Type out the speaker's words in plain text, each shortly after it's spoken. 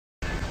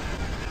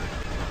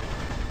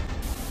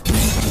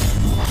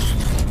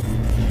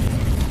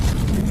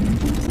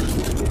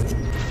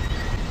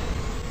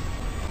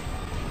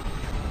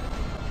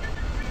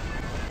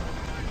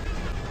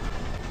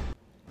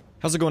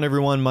How's it going,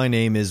 everyone? My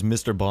name is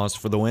Mr. Boss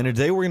for the win, and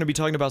today we're going to be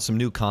talking about some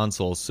new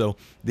consoles. So,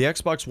 the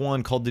Xbox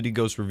One Call of Duty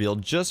Ghost Reveal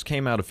just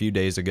came out a few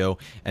days ago,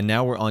 and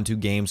now we're on to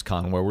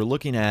Gamescom, where we're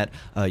looking at,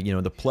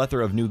 the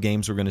plethora of new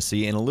games we're going to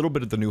see, and a little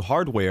bit of the new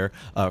hardware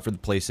for the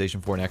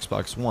PlayStation 4 and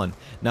Xbox One.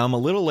 Now, I'm a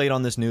little late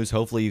on this news,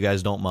 hopefully you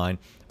guys don't mind,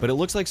 but it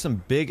looks like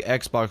some big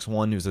Xbox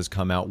One news has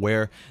come out,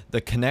 where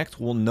the Kinect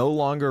will no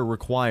longer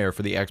require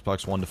for the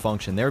Xbox One to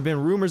function. There have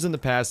been rumors in the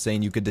past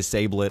saying you could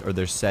disable it or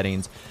there's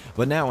settings,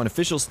 but now an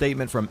official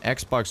statement from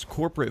Xbox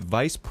Corporate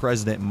Vice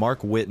President Mark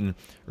Whitten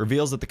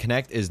reveals that the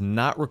Kinect is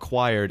not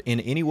required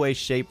in any way,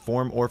 shape,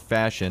 form, or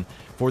fashion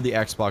for the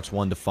Xbox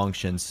One to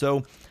function.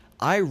 So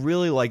I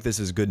really like this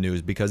as good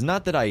news, because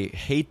not that I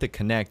hate the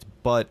Kinect,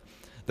 but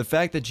the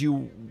fact that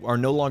you are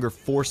no longer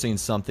forcing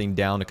something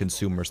down a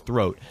consumer's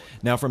throat.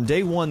 Now, from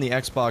day one, the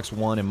Xbox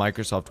One and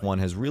Microsoft One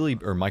has really,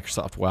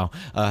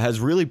 has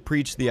really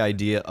preached the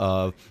idea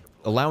of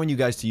allowing you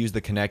guys to use the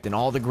Kinect and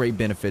all the great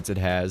benefits it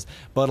has,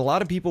 but a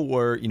lot of people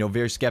were,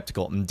 very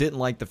skeptical and didn't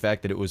like the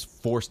fact that it was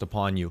forced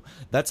upon you.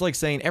 That's like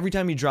saying every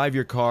time you drive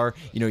your car,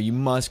 you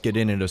must get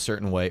in it a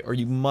certain way, or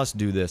you must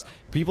do this.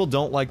 People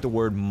don't like the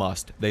word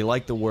must. They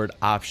like the word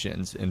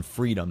options and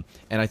freedom,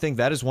 and I think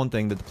that is one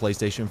thing that the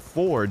PlayStation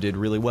 4 did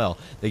really well.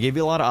 They gave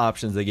you a lot of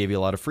options, they gave you a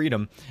lot of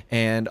freedom,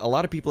 and a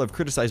lot of people have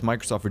criticized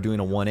Microsoft for doing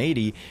a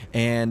 180,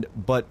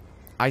 but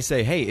I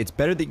say, hey, it's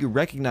better that you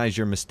recognize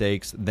your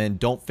mistakes than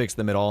don't fix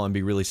them at all and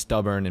be really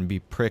stubborn and be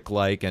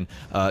prick-like and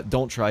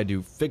don't try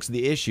to fix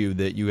the issue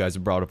that you guys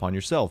have brought upon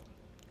yourself.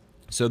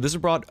 So this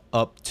has brought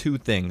up two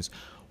things.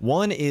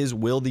 One is,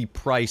 will the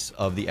price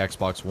of the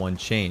Xbox One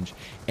change?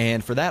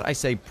 And for that, I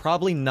say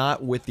probably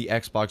not with the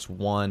Xbox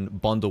One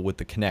bundle with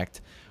the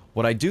Kinect.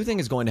 What I do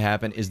think is going to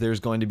happen is there's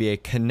going to be a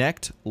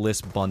Kinect-less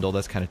bundle,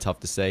 that's kind of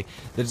tough to say,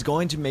 that's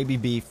going to maybe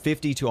be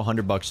 50 to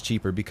 100 bucks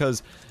cheaper,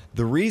 because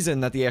the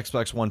reason that the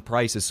Xbox One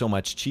price is so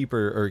much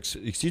cheaper, or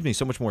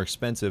so much more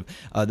expensive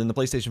than the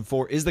PlayStation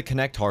 4 is the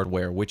Kinect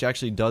hardware, which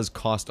actually does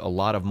cost a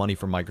lot of money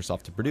for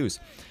Microsoft to produce.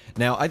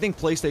 Now, I think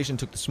PlayStation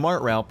took the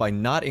smart route by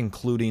not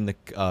including the,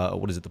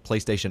 the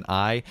PlayStation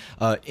Eye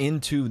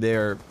into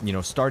their,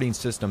 starting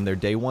system, their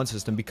day one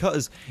system,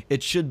 because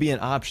it should be an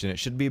option. It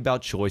should be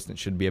about choice, and it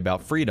should be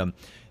about freedom.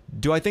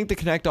 Do I think the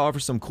Kinect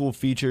offers some cool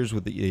features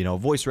with the,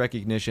 voice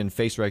recognition,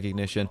 face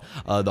recognition,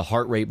 the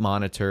heart rate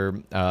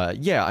monitor?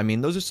 Yeah, I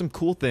mean, those are some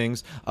cool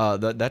things.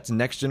 That's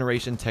next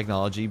generation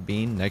technology.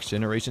 Being next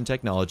generation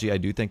technology, I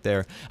do think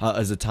there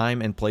is a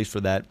time and place for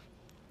that.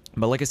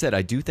 But like I said,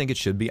 I do think it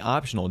should be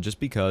optional, just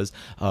because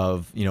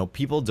of,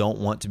 people don't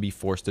want to be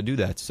forced to do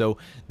that. So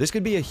this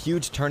could be a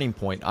huge turning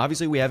point.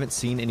 Obviously, we haven't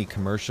seen any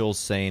commercials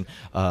saying,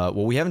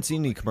 we haven't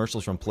seen any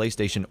commercials from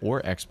PlayStation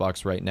or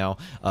Xbox right now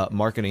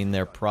marketing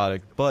their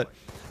product. But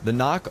the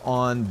knock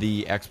on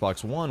the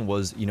Xbox One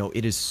was,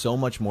 it is so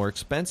much more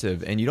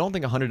expensive. And you don't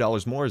think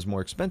 $100 more is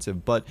more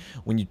expensive, but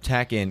when you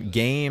tack in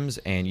games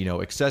and,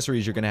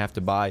 accessories you're going to have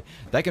to buy,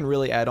 that can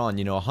really add on.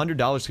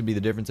 $100 could be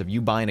the difference of you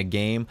buying a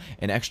game,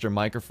 an extra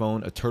microphone,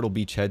 a Turtle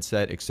Beach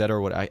headset,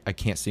 etc. What I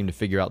can't seem to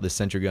figure out, this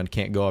sentry gun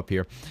can't go up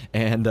here.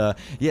 And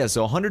yeah,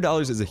 so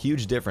 $100 is a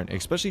huge difference,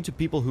 especially to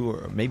people who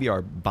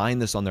are buying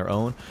this on their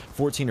own,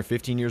 14 or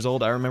 15 years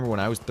old. I remember when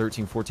I was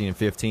 13, 14, and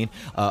 15,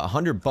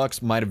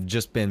 $100 might have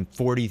just been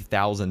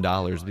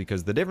 $40,000,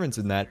 because the difference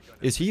in that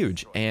is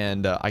huge.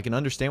 And I can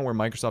understand where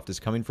Microsoft is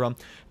coming from.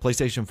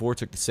 PlayStation 4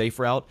 took the safe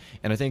route,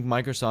 and I think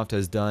Microsoft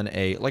has done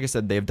like I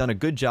said, they've done a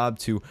good job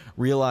to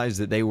realize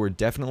that they were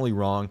definitely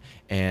wrong,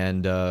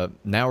 and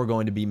now we're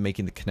going to be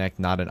making the Kinect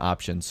not an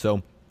option.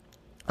 So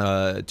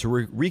to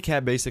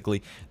recap,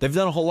 basically, they've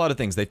done a whole lot of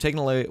things. They've taken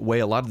away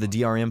a lot of the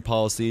DRM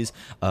policies,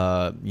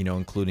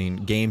 including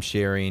game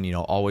sharing,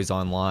 always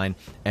online,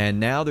 and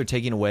now they're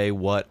taking away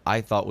what I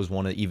thought was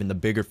one of even the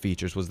bigger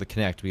features, was the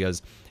Kinect,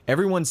 because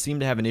everyone seemed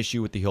to have an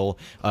issue with the whole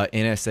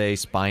NSA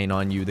spying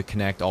on you, the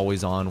Kinect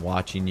always on,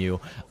 watching you.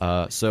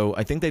 So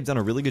I think they've done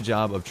a really good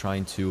job of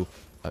trying to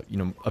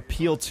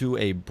appeal to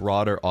a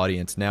broader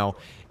audience. Now,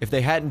 if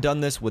they hadn't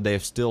done this, would they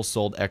have still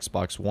sold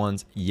Xbox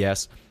Ones?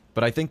 Yes.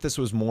 But I think this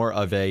was more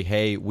of a,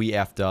 hey, we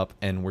effed up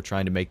and we're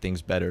trying to make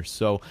things better.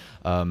 So,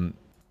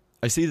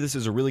 I see this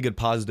as a really good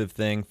positive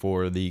thing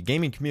for the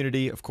gaming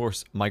community, of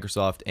course,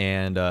 Microsoft,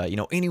 and,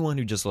 anyone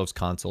who just loves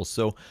consoles.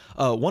 So,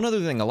 one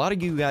other thing, a lot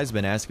of you guys have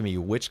been asking me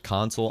which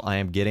console I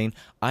am getting.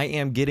 I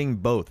am getting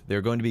both. There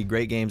are going to be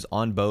great games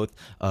on both.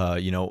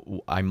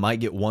 I might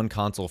get one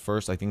console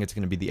first. I think it's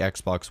going to be the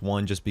Xbox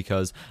One, just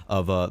because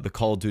of the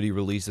Call of Duty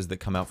releases that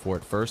come out for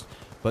it first.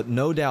 But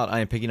no doubt I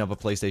am picking up a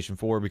PlayStation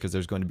 4, because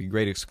there's going to be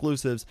great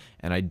exclusives,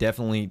 and I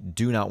definitely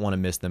do not want to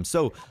miss them.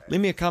 So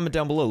leave me a comment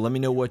down below. Let me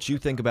know what you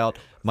think about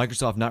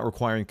Microsoft not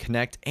requiring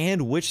Kinect,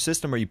 and which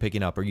system are you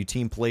picking up? Are you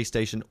Team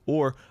PlayStation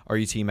or are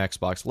you Team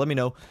Xbox? Let me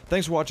know.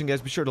 Thanks for watching, guys.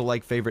 Be sure to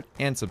like, favorite,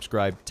 and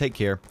subscribe. Take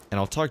care, and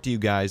I'll talk to you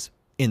guys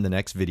in the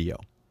next video.